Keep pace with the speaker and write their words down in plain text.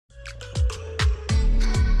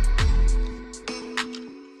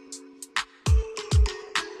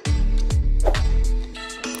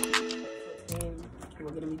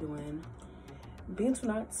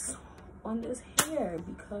knots on this hair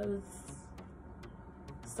because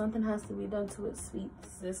something has to be done to it, sweets.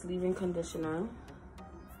 This leave-in conditioner,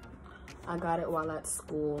 I got it while at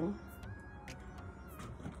school.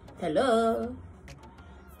 Hello.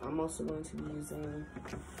 I'm also going to be using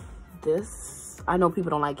this. I know people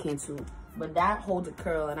don't like Cantu, but that holds a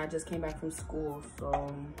curl, and I just came back from school,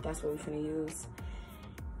 so that's what we're gonna use.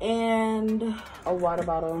 And a water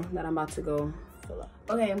bottle that I'm about to go fill up.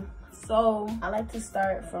 Okay, so I like to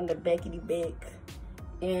start from the backity back,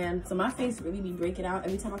 and so my face really be breaking out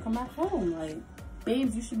every time I come back home. Like,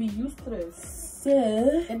 babes, you should be used to this.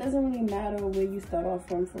 It doesn't really matter where you start off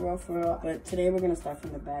from, for real, but today we're gonna start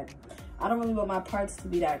from the back. I don't really want my parts to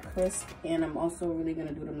be that crisp, and I'm also really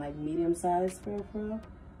gonna do them like medium size, for real.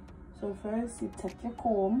 So first, you take your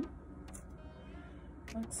comb.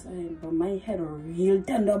 That's it, but my head are real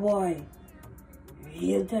tender, boy.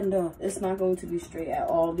 Real tender. It's not going to be straight at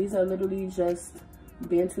all. These are literally just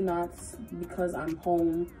Bantu knots because I'm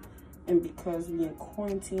home, and because we're in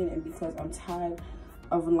quarantine, and because I'm tired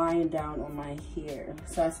of lying down on my hair.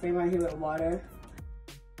 So I spray my hair with water,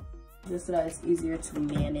 just so that it's easier to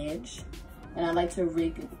manage. And I like to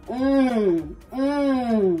rake it.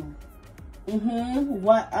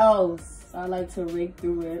 What else? I like to rake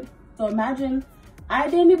through it. So imagine I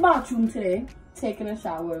did in the bathroom today, taking a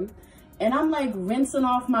shower, and I'm like rinsing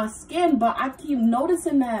off my skin, but I keep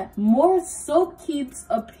noticing that more soap keeps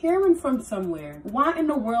appearing from somewhere. Why in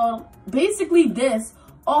the world? Basically this,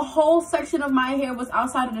 a whole section of my hair was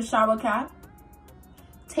outside of the shower cap,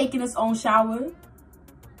 taking its own shower.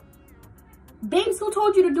 Babes, who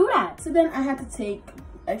told you to do that? So then I had to take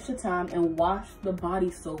extra time and wash the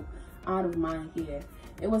body soap out of my hair.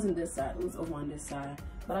 It wasn't this side, it was over on this side,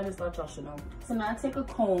 but I just thought y'all should know. So now I take a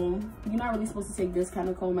comb. You're not really supposed to take this kind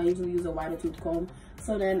of comb. I usually use a wider tooth comb.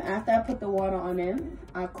 So then after I put the water on it,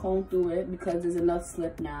 I comb through it because there's enough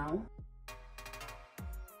slip now.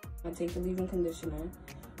 I take the leave-in conditioner,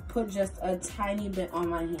 put just a tiny bit on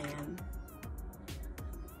my hand,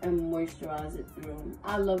 and moisturize it through.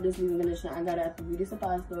 I love this leave-in conditioner. I got it at the beauty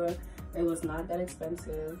supply store. It was not that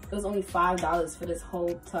expensive. It was only $5 for this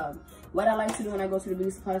whole tub. What I like to do when I go to the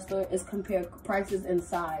beauty supply store is compare prices and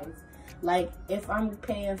size. Like, if I'm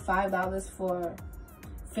paying $5 for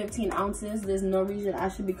 15 ounces, there's no reason I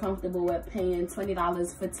should be comfortable with paying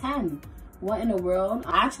 $20 for 10. What in the world?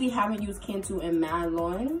 I actually haven't used Cantu in mad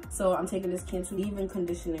long, so I'm taking this Cantu leave-in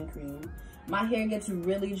conditioning cream. My hair gets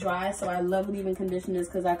really dry, so I love leave-in conditioners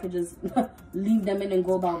because I could just leave them in and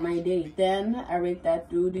go about my day. Then I rake that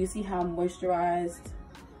through. Do you see how moisturized?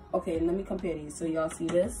 Okay, let me compare these. So y'all see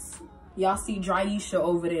this? Y'all see Dry Isha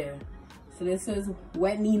over there. So this is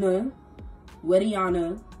Wet Nina,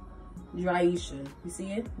 Wetiana, Dry Isha. You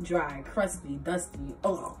see it? Dry, crusty, dusty.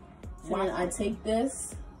 Ugh. So then I take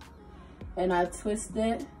this and I twist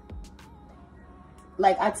it.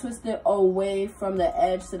 Like, I twist it away from the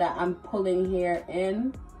edge so that I'm pulling hair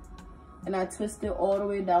in. And I twist it all the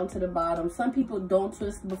way down to the bottom. Some people don't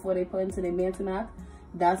twist before they put into their Bantu knot.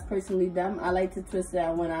 That's personally them. I like to twist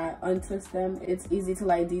that when I untwist them. It's easy to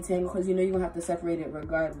like detangle because you know you're gonna have to separate it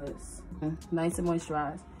regardless. Nice and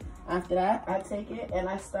moisturized. After that, I take it and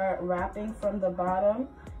I start wrapping from the bottom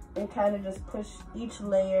and kind of just push each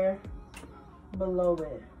layer below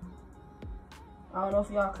it. I don't know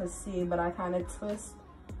if y'all could see, but I kind of twist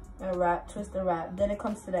and wrap, twist and wrap. Then it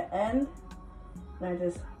comes to the end, and I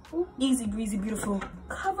just, easy, breezy, beautiful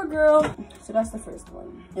cover girl. So that's the first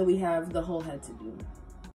one. And we have the whole head to do.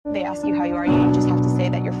 They ask you how you are, you just have to say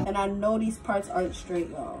that you're... And I know these parts aren't straight,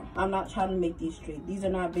 y'all. I'm not trying to make these straight. These are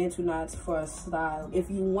not Bantu knots for a style. If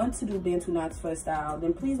you want to do Bantu knots for a style,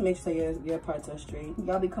 then please make sure your parts are straight.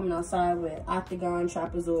 Y'all be coming outside with octagon,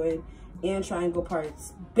 trapezoid, and triangle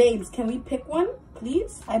parts. Babes, can we pick one,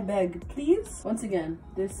 please? I beg, please. Once again,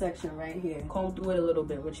 this section right here. Comb through it a little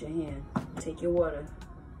bit with your hand. Take your water.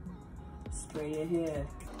 Spray your hair.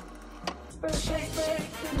 Spray, spray,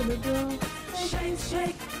 spray. Shake,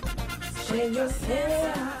 shake. Spray your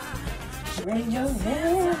hair. Spray your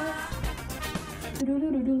hair.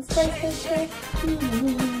 Spray, spray, spray.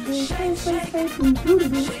 Spray, spray, spray.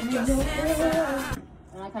 Spray your hair.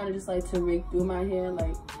 And I kind of just like to rake through my hair,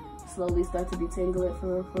 like slowly start to detangle it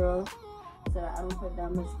for real, so that I don't put that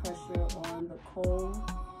much pressure on the comb.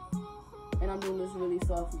 And I'm doing this really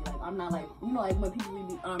softly. Like, I'm not like, you know, like when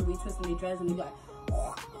people be twisting their dreads and they be like,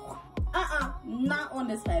 not on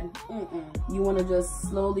this head. You want to just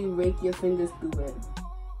slowly rake your fingers through it.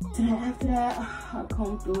 Then after that, I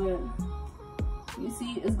comb through it You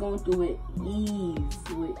see, it's going through with ease,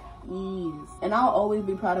 And I'll always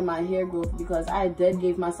be proud of my hair growth because I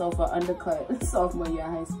gave myself an undercut sophomore year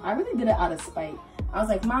of high school. I really did it out of spite. I was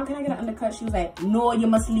like, Mom, can I get an undercut? She was like, no, you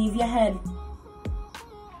must leave your head.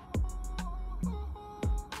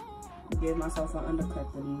 Gave myself an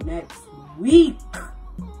undercut the next week.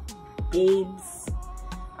 Babes.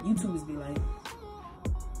 YouTubers be like,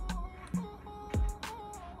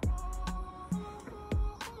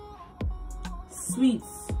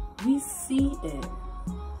 sweets, we see it.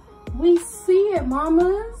 We see it,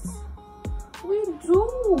 mamas. We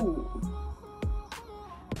do.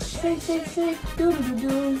 Shake, shake, shake, do do do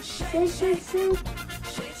do. Shake, shake, shake,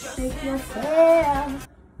 shake your hair.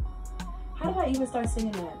 How did I even start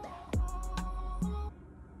singing that?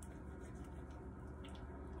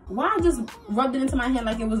 Why I just rubbed it into my hand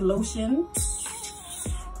like it was lotion?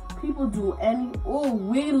 People do any, oh,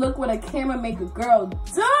 we look what a camera make a girl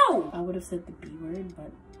do. I would have said the B word,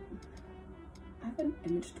 but I have an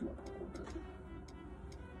image to uphold.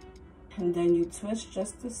 And then you twist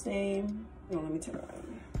just the same. Oh, let me turn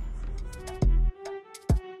around.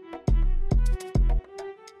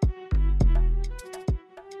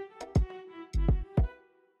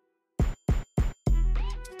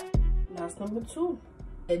 That's number 2.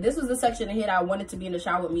 This was the section in here that I wanted to be in the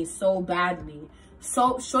shower with me so badly.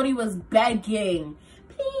 So shorty was begging,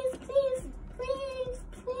 please, please, please,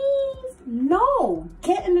 please. No,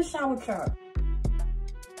 get in the shower cup.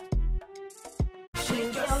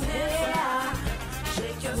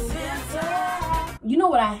 You know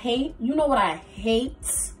what I hate? You know what I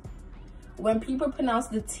hate? When people pronounce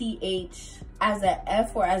the TH as a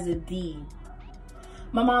F or as a D.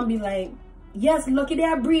 My mom be like, yes, look at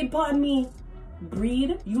that breed, pardon me.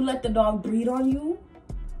 Breed? You let the dog breed on you?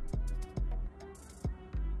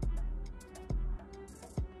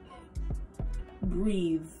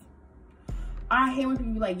 Breathe. I hate when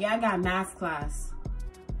people be like, yeah, I got math class.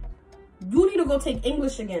 You need to go take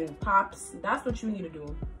English again, Pops. That's what you need to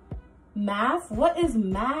do. Math? What is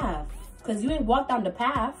math? Because you ain't walked down the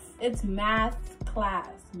path. It's math class.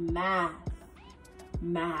 Math.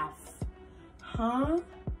 Math. Huh?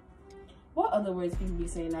 What other words people be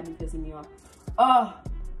saying that be pissing me off?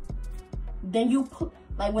 Then you put,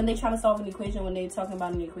 like when they try to solve an equation, when they talking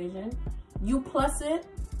about an equation, you plus it,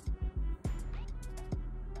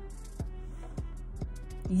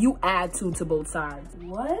 you add 2 to both sides.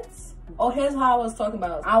 What? Oh, here's how I was talking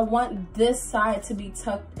about. I want this side to be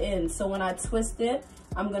tucked in. So when I twist it,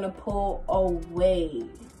 I'm gonna pull away.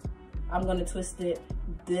 I'm gonna twist it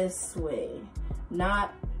this way,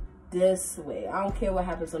 not this way. I don't care what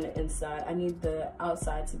happens on the inside. I need the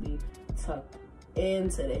outside to be tucked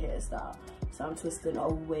into the hairstyle. So I'm twisting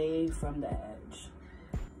away from the edge.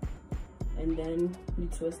 And then you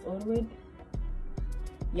twist all the way.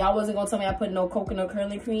 Y'all wasn't gonna tell me I put no coconut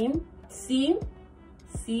curling cream. See?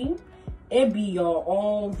 See? It be your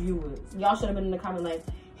own viewers. Y'all should have been in the comment like,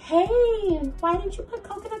 hey, why didn't you put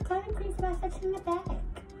coconut curling cream for that section in the back?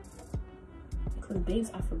 Because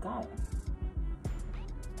babes, I forgot.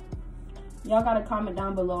 Y'all gotta comment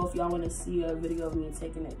down below if y'all wanna see a video of me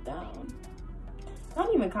taking it down.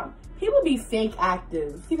 Don't even comment. People be fake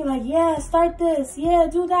active. People like, yeah, start this. Yeah,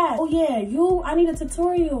 do that. Oh yeah, I need a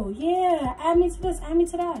tutorial. Yeah, add me to this, add me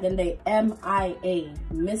to that. Then they MIA,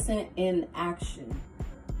 missing in action.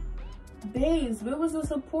 Babes, where was the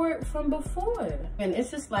support from before? And it's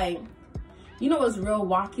just like, you know what's real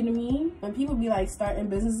wacky to me? When people be like starting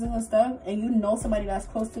businesses and stuff, and you know somebody that's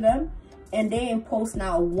close to them, and they ain't post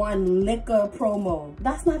now one liquor promo.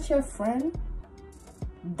 That's not your friend.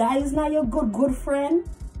 That is not your good friend.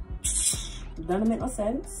 Doesn't make no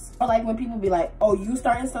sense. Or like when people be like, oh, you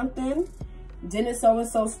starting something? Didn't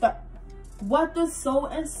so-and-so start? What does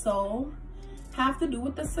so-and-so have to do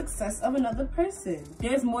with the success of another person?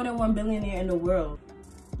 There's more than 1 billionaire in the world.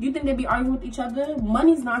 You think they be arguing with each other?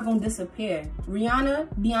 Money's not gonna disappear. Rihanna,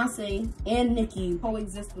 Beyonce, and Nicki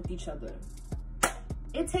coexist with each other.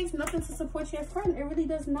 It takes nothing to support your friend. It really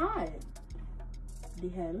does not. The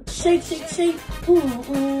hell? Shake, shake, shake.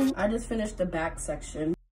 I just finished the back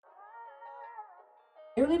section.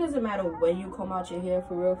 It really doesn't matter when you comb out your hair,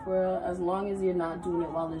 for real, as long as you're not doing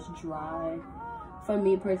it while it's dry. For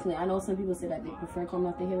me personally, I know some people say that they prefer combing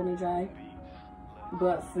out their hair when they dry,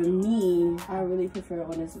 but for me, I really prefer it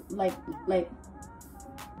when it's like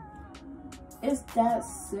it's that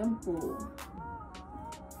simple.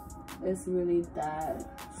 It's really that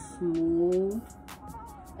smooth.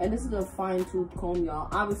 And this is a fine tooth comb, y'all.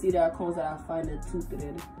 Obviously there are combs that I find the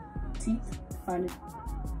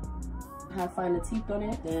have finer teeth on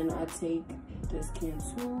it. Then I take this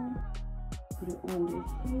Cantu, put it on the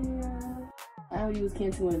hair. I haven't used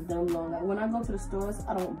Cantu in a dumb long. Like when I go to the stores,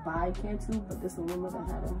 I don't buy Cantu, but this one my mother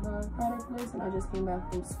had in her product list, and I just came back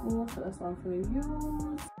from school, so that's what I'm gonna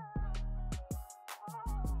use.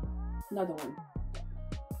 Another one.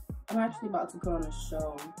 I'm actually about to put on a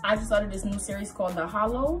show. I just started this new series called The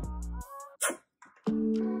Hollow.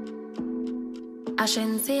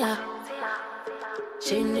 Ashensia,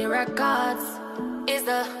 Shinny Records is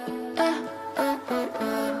the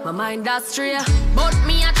my mind that's straight, but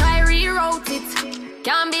me I try rewrote it.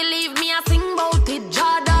 Can't believe me I sing about it.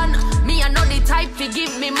 Jordan, me I know the type to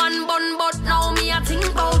give me man bun, but now me I think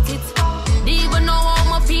about it. Even know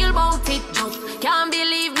how I feel about it. Just can't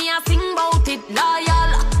believe me I sing about it.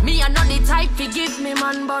 Loyal, me I know the type to give me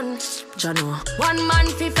man bun. Jano, 1 man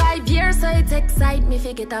for 5 years, so it excite me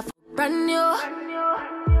to get a brand new.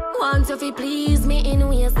 Want you to please me in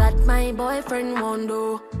ways that my boyfriend won't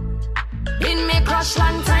do. Been me crush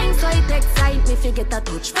long time, so it excite me to get a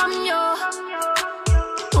touch from you.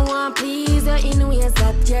 Want please you in ways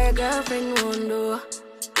that your girlfriend won't do.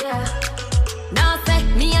 Yeah. Now say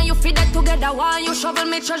me and you fit that together. While you shovel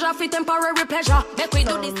me treasure for temporary pleasure. Make we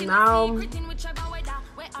do this in now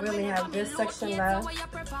really have this section left.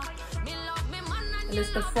 And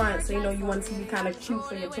it's the front, so you know you want it to be kind of cute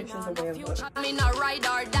for your pictures or whatever. I'm in a ride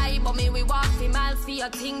or die, but me we walk for miles for your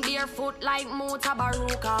thing barefoot like Mota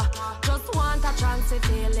Baruka. Just want a chance to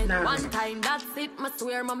feel it. One time, that's it, me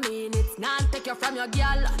swear me mean it. Not take you from your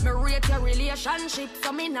girl, me rate your relationship,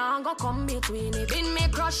 so me nah go come between it. Been me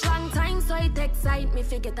crush long time, so it excite me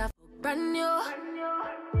to get a brand new.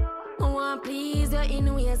 I want please you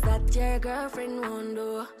in ways that your girlfriend won't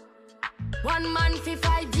do. 1 man for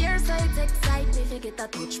 5 years, so it excite me to get a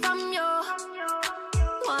touch from you.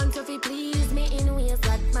 Want you to please me in ways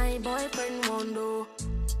that my boyfriend won't do.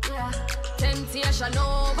 Yeah. Temptation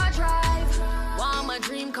overdrive. Want my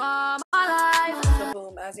dream come alive. So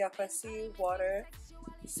boom, as y'all can see, water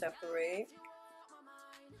separate.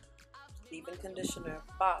 Leave-in conditioner.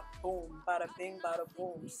 Bop, boom, bada bing, bada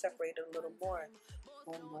boom. Separate it a little more.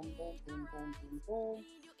 Boom, boom, boom, boom, boom, boom, boom.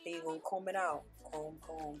 Then you're gonna comb it out. Comb,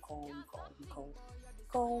 comb, comb, comb, comb.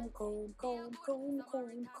 Comb, comb, comb, comb,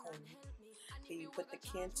 comb, comb. Then you put the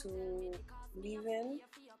Cantu leave-in.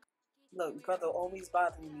 Look, brother always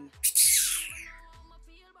bothering me.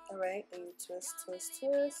 Alright, and you twist, twist,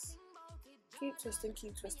 twist. Keep twisting,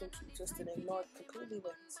 keep twisting, keep twisting. Ignore completely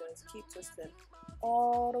what he says. Keep twisting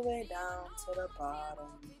all the way down to the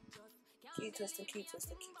bottom. Keep twisting, keep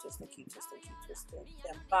twisting, keep twisting, keep twisting, keep twisting.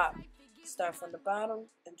 Then bop. Start from the bottom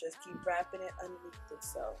and just keep wrapping it underneath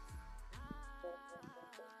itself.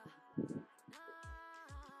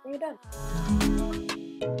 And you're done.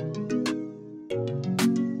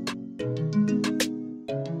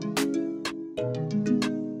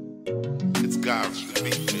 It's God's to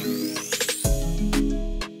be.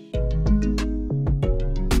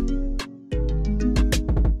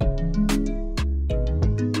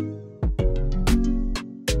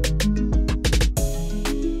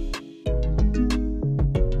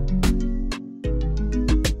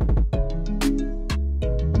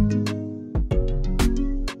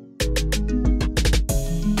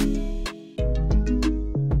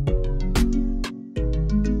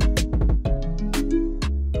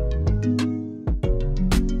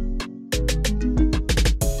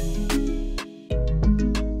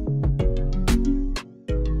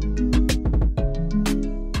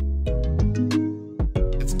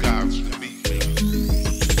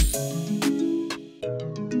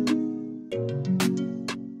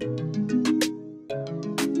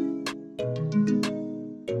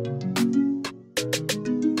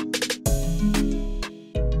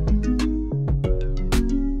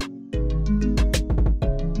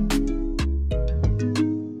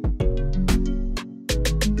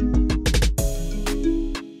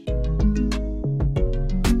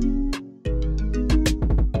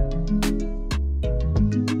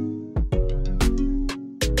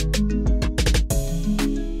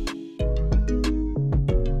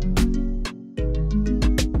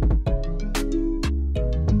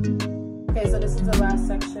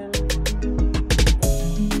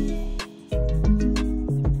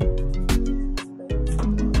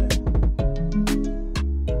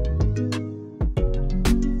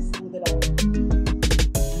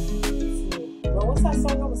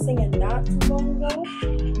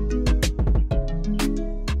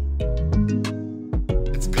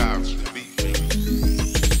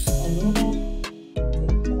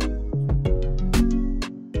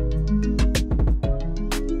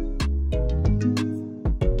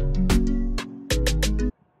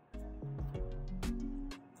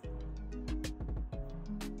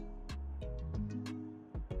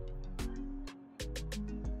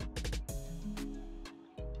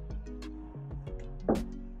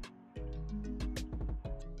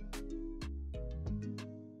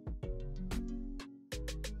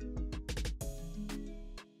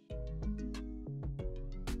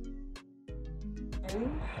 Okay.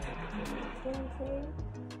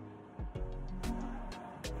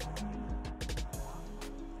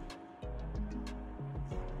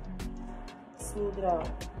 Smooth it out.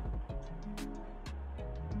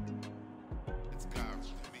 It's God's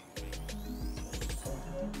to me.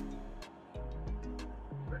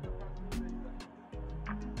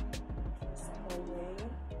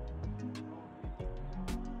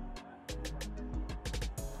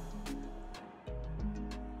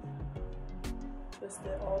 Twist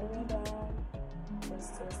it all the way down.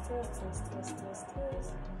 Twist, twist, twist, twist, twist, twist,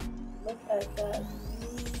 twist. Look at that.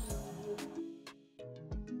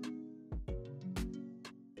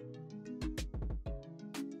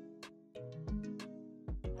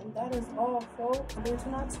 And that is all, folks. Bantu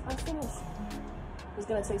knots are finished. It's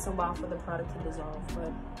gonna take some while for the product to dissolve,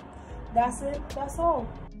 but that's it. That's all.